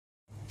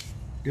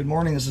Good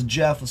morning, this is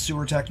Jeff with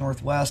Sewer Tech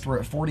Northwest. We're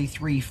at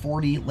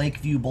 4340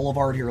 Lakeview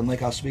Boulevard here in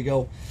Lake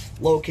Oswego,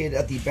 located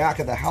at the back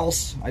of the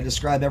house. I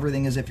describe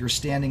everything as if you're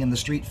standing in the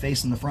street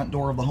facing the front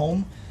door of the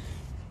home.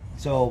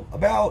 So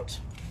about,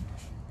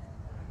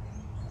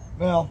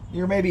 well,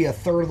 you're maybe a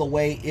third of the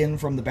way in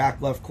from the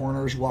back left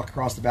corner as you walk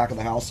across the back of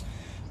the house.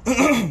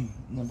 I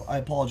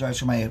apologize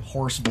for my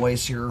hoarse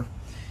voice here.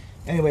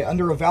 Anyway,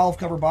 under a valve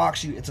cover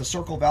box, it's a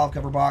circle valve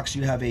cover box,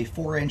 you have a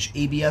 4-inch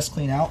ABS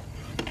clean out.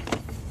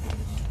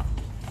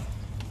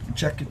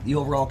 Check the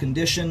overall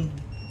condition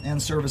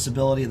and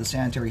serviceability of the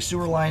sanitary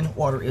sewer line.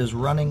 Water is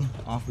running.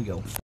 Off we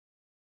go.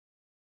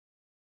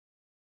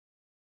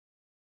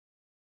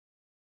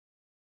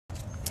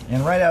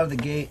 And right out of the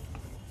gate,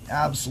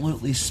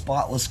 absolutely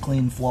spotless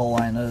clean flow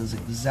line. That is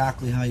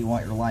exactly how you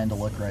want your line to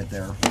look right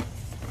there.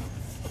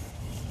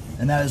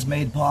 And that is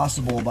made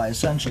possible by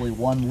essentially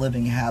one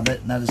living habit,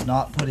 and that is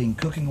not putting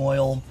cooking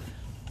oil,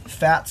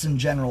 fats in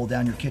general,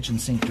 down your kitchen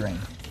sink drain.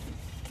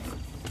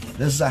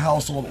 This is a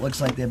household that looks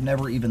like they've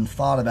never even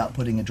thought about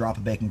putting a drop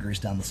of bacon grease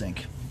down the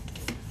sink.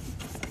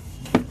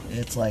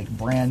 It's like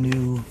brand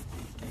new,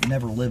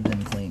 never lived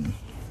in clean.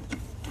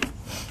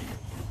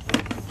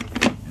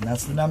 And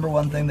that's the number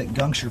one thing that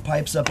gunks your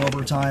pipes up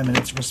over time, and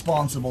it's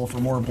responsible for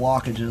more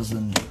blockages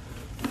than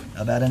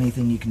about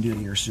anything you can do to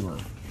your sewer.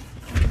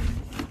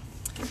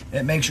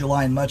 It makes your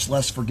line much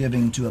less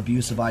forgiving to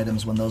abusive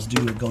items when those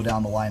do go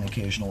down the line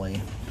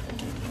occasionally.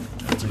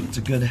 It's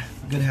a good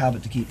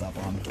habit to keep up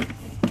on.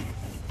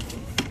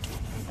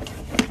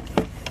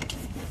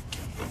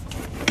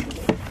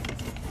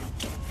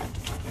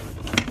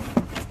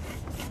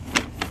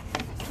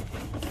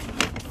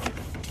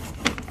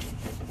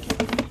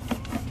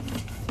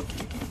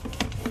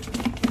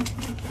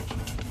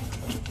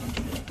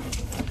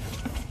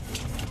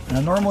 Now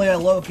normally I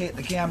locate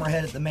the camera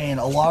head at the main.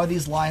 A lot of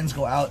these lines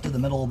go out to the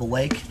middle of the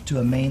lake, to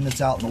a main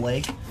that's out in the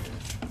lake.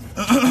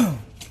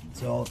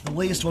 So the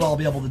least what I'll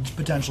be able to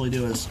potentially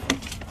do is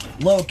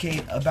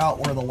locate about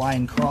where the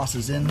line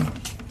crosses in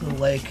to the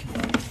lake.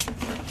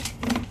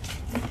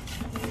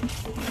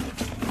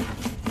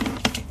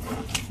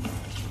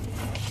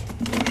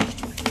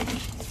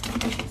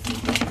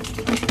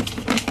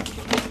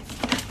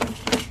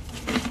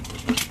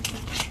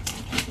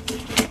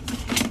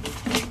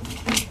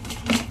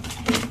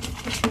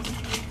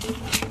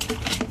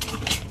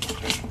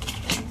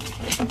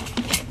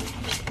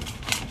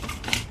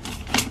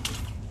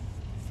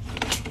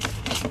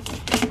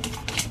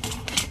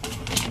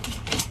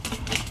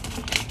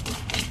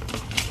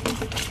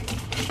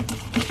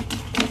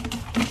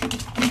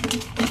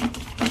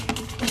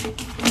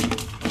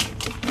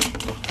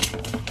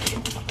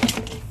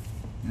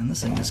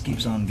 This thing just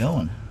keeps on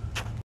going.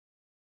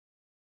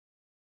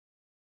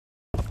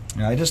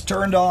 Now, I just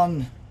turned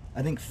on,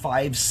 I think,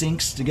 5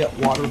 sinks to get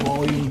water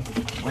volume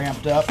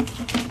ramped up.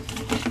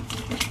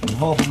 I'm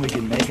hoping we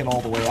can make it all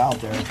the way out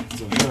there.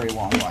 It's a very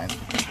long line.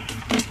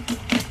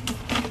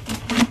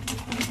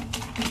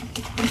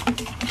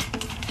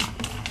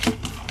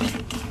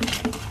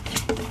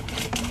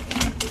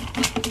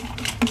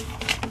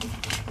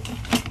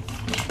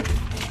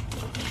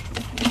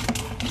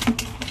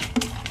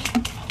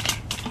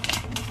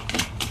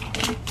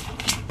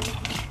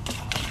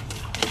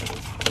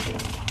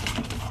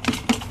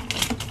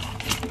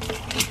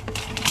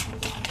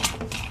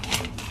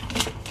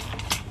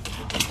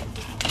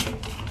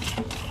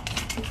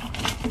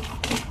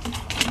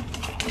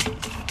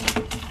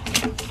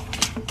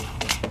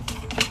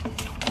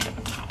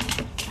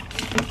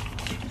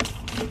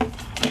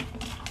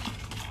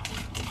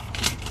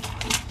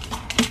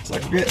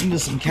 Like we're getting into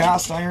some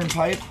cast iron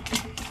pipe.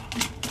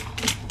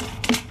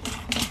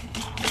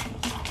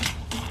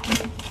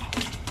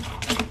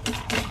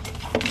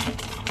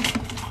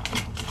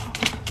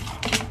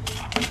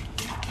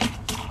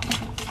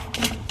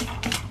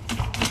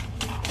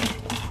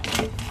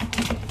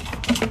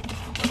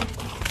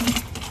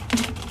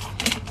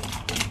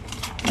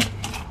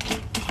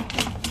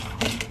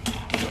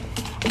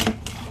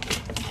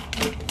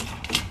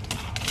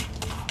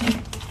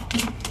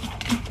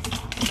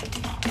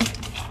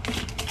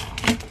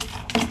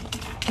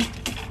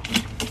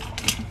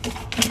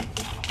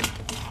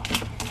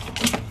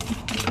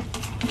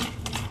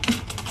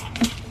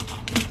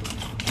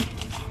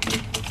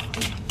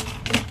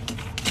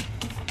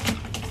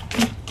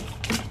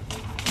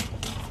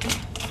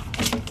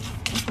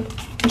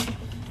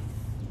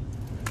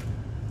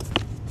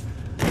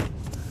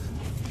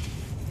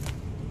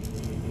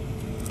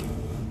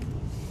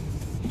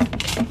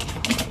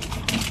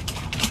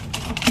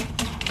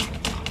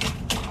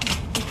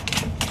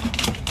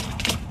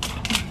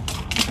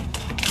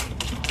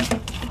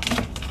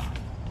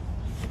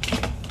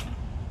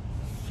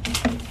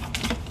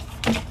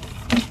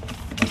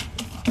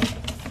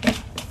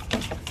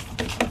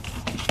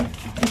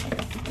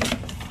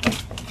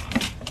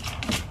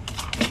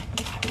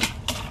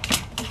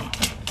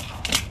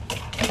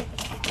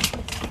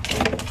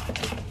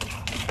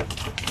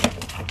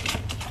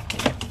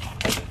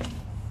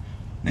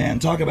 Man,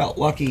 talk about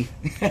lucky.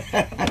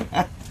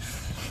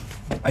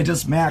 I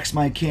just maxed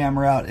my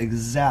camera out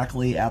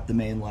exactly at the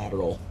main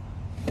lateral.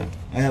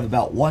 I have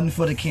about 1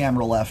 foot of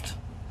camera left.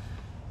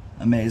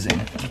 Amazing.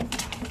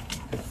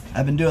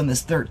 I've been doing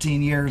this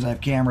 13 years.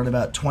 I've cameraed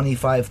about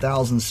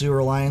 25,000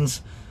 sewer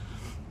lines.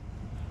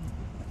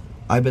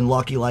 I've been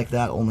lucky like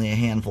that only a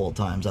handful of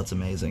times. That's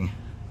amazing.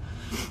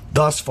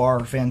 Thus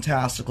far,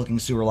 fantastic looking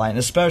sewer line,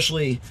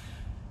 especially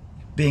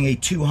being a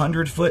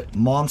 200-foot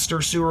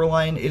monster sewer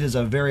line. It is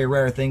a very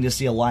rare thing to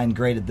see a line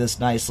graded this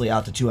nicely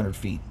out to 200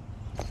 feet.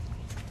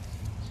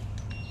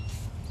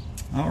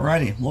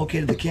 Alrighty,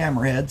 located the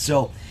camera head.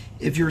 So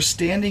if you're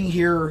standing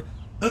here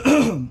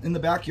in the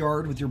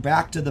backyard with your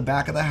back to the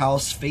back of the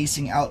house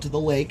facing out to the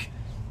lake,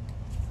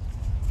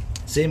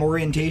 same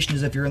orientation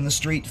as if you're in the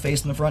street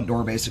facing the front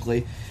door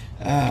basically.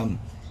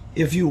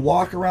 If you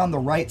walk around the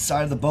right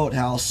side of the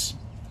boathouse,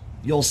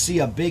 you'll see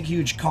a big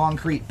huge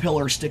concrete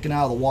pillar sticking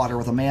out of the water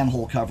with a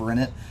manhole cover in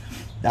it.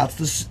 That's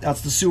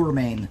the sewer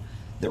main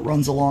that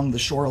runs along the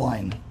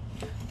shoreline.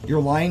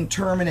 Your line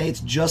terminates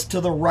just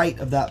to the right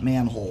of that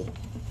manhole.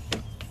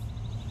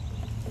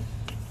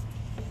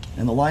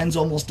 And the line's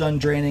almost done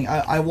draining.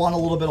 I want a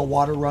little bit of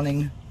water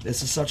running.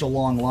 This is such a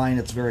long line,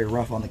 it's very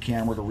rough on the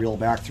camera to reel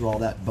back through all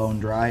that bone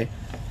dry.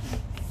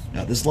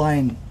 Now, this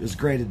line is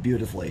graded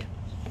beautifully.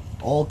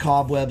 All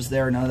cobwebs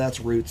there, none of that's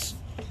roots.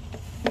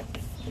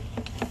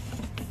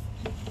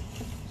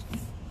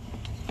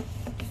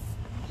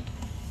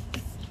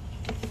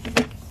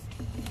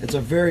 It's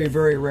a very,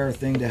 very rare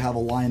thing to have a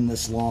line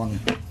this long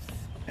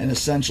and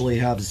essentially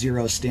have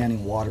zero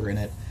standing water in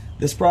it.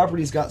 This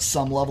property's got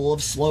some level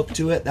of slope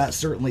to it. That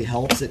certainly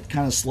helps. It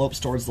kind of slopes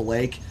towards the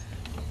lake.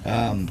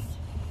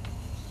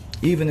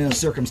 Even in a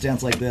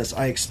circumstance like this,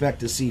 I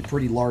expect to see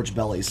pretty large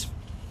bellies.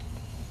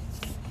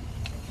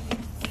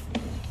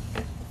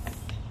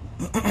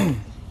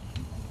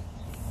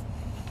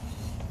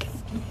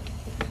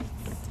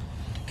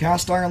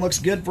 Cast iron looks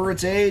good for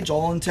its age,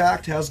 all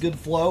intact, has good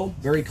flow,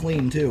 very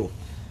clean too.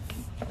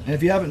 And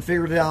if you haven't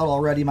figured it out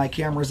already, my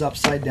camera's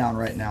upside down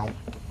right now.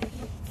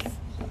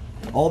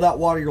 All that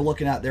water you're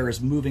looking at there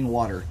is moving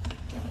water.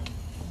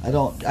 I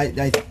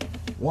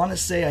want to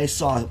say I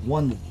saw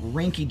one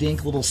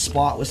rinky-dink little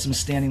spot with some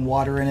standing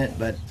water in it,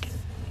 but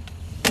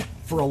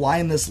for a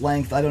line this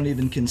length, I don't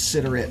even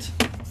consider it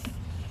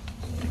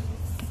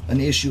an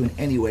issue in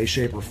any way,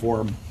 shape, or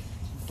form.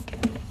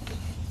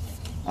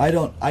 I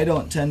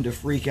don't tend to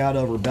freak out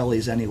over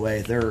bellies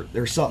anyway.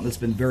 They're something that's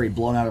been very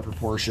blown out of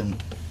proportion,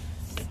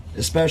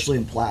 especially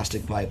in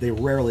plastic pipe. They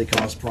rarely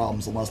cause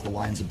problems unless the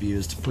line's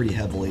abused pretty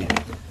heavily.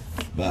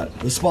 But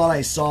the spot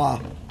I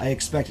saw, I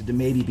expected to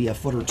maybe be a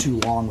foot or two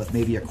long with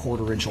maybe a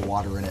 1/4 inch of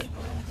water in it.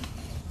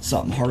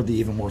 Something hardly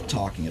even worth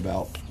talking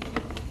about.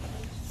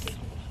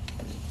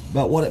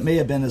 But what it may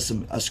have been is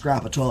a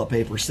scrap of toilet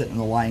paper sitting in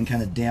the line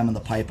kind of damming the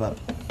pipe up.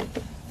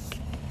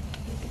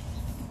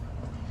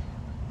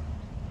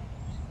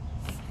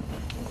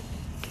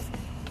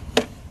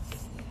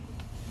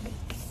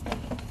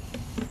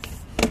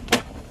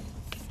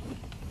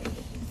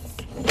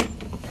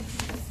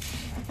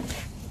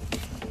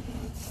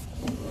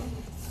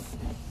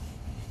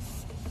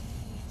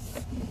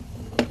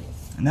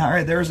 And that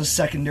right there is a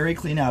secondary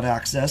cleanout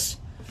access.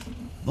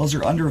 Those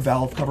are under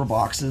valve cover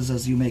boxes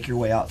as you make your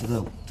way out to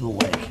the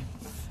lake.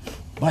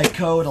 By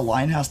code, a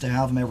line has to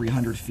have them every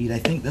 100 feet. I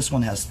think this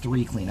one has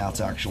 3 cleanouts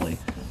actually.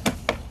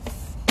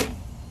 I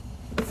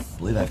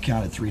believe I've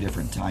counted 3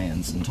 different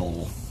tie-ins in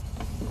total.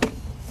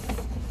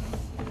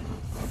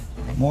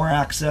 More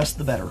access,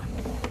 the better.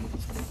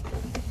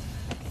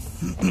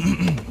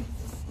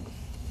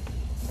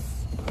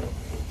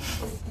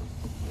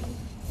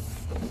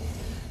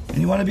 And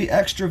you want to be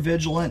extra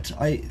vigilant.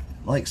 I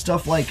like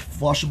stuff like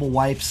flushable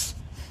wipes.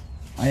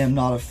 I am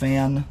not a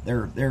fan.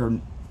 They're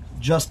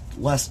just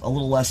a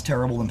little less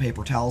terrible than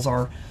paper towels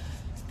are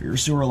for your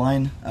sewer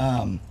line.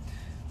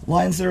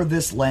 Lines that are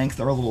this length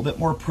are a little bit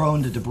more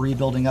prone to debris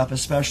building up,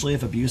 especially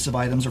if abusive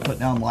items are put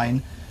down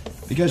line,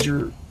 because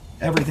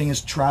everything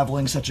is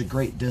traveling such a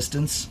great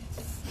distance.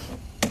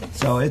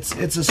 So it's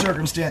a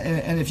circumstance,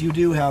 and if you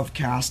do have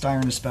cast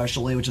iron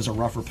especially, which is a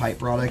rougher pipe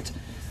product,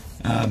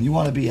 you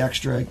want to be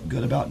extra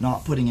good about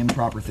not putting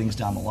improper things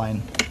down the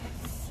line.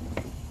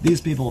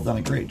 These people have done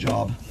a great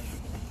job.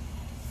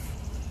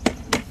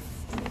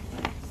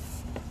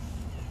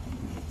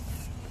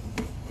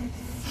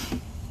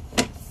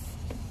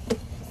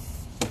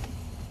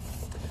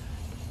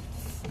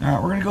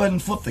 Alright, we're going to go ahead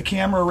and flip the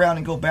camera around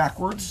and go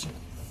backwards.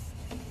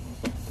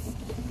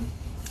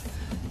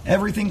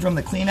 Everything from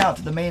the clean out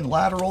to the main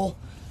lateral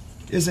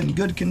is in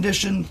good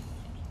condition,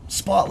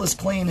 spotless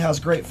clean, has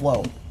great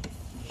flow.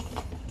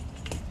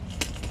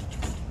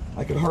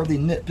 I could hardly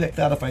nitpick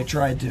that if I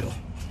tried to.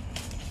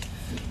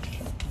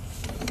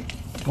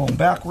 Going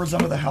backwards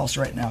under the house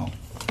right now.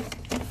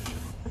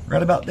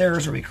 Right about there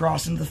is where we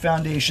cross into the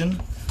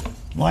foundation.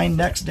 Line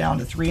next down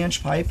to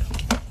 3-inch pipe.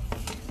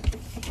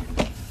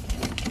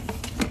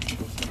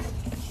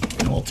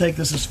 And we'll take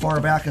this as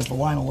far back as the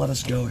line will let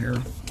us go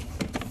here.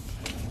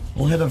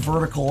 We'll hit a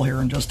vertical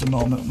here in just a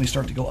moment when we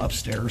start to go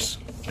upstairs.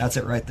 That's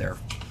it right there.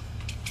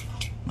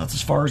 That's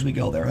as far as we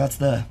go there. That's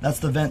the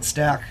vent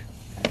stack,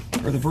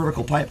 or the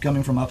vertical pipe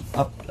coming from up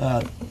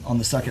on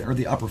the second or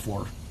the upper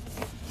floor.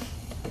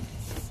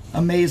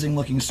 Amazing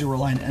looking sewer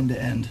line end to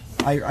end.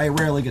 I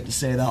rarely get to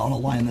say that on a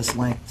line this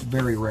length. It's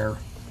very rare.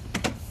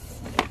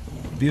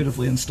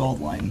 Beautifully installed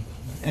line,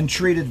 and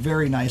treated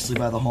very nicely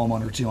by the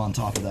homeowner too on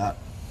top of that.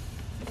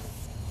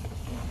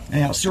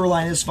 Anyhow, sewer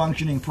line is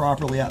functioning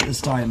properly at this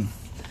time.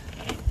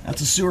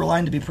 That's a sewer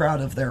line to be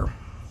proud of there.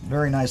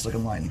 Very nice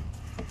looking line.